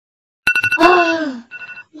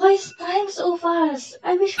Why is time so fast?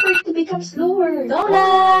 I wish for it to become slower.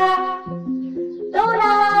 Dora!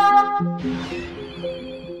 Dora!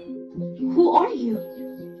 Who are you?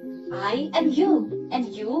 I am you, and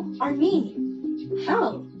you are me.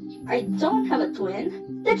 How? I don't have a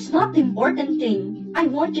twin. That's not the important thing. I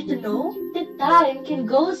want you to know that time can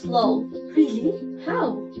go slow. Really?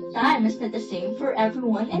 How? Time is not the same for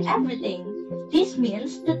everyone and everything. This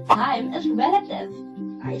means that time is relative.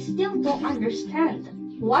 I still don't understand.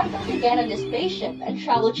 Why don't we get on the spaceship and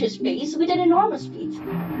travel through space with an enormous speed?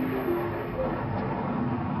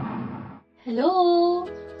 Hello?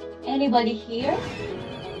 Anybody here?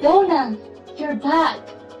 Donna, you're back.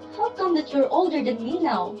 How come that you're older than me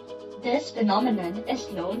now? This phenomenon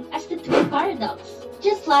is known as the twin paradox.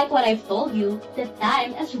 Just like what I've told you, that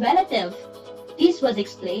time is relative. This was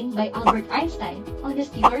explained by Albert Einstein on his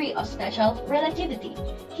theory of special relativity.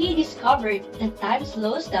 He discovered that time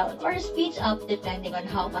slows down or speeds up depending on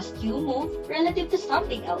how fast you move relative to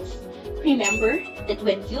something else. Remember that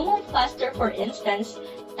when you move faster, for instance,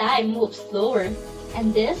 time moves slower,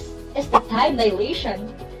 and this is the time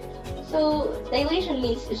dilation. So, dilation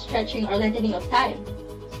means stretching or lengthening of time.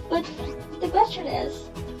 But the question is,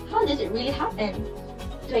 how does it really happen?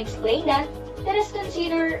 To explain that, let us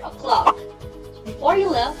consider a clock. Before you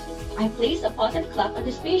left, I placed a photon clock on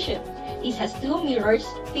the spaceship. This has two mirrors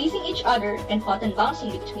facing each other and photon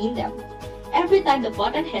bouncing between them. Every time the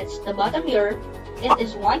photon hits the bottom mirror, it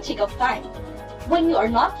is 1 tick of time. When you are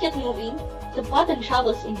not yet moving, the photon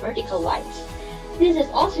travels in vertical lines. This is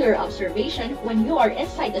also your observation when you are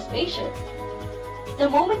inside the spaceship. The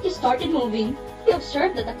moment you started moving, you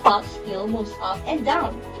observe that the clock still moves up and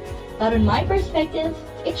down. But on my perspective,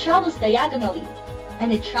 it travels diagonally,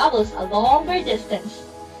 and it travels a longer distance.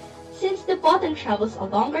 Since the photon travels a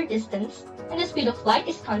longer distance, and the speed of light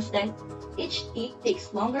is constant, each tick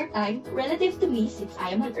takes longer time relative to me since I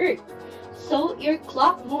am on Earth. So your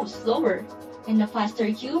clock moves slower, and the faster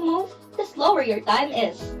you move, the slower your time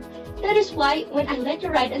is. That is why when I let you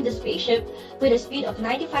ride on the spaceship with a speed of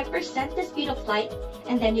 95% the speed of light,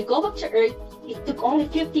 and then you go back to Earth, it took only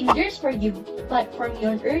 15 years for you. But for me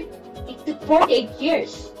on Earth, it took 48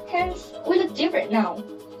 years. Hence, we look different now.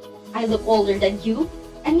 I look older than you,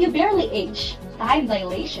 and you barely age. Time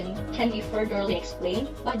dilation can be furtherly explained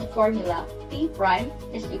by the formula P prime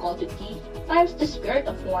is equal to T times the square root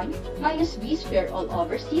of 1 minus V squared all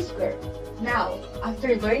over C squared. Now,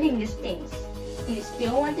 after learning these things, do you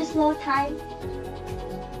still want to slow time?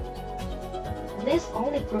 This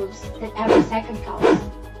only proves that every second counts,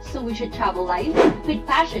 so we should travel life with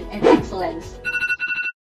passion and excellence.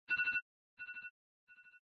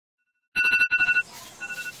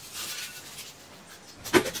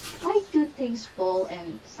 Why do things fall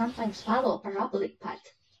and sometimes follow a parabolic path?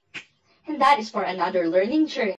 And that is for another learning journey.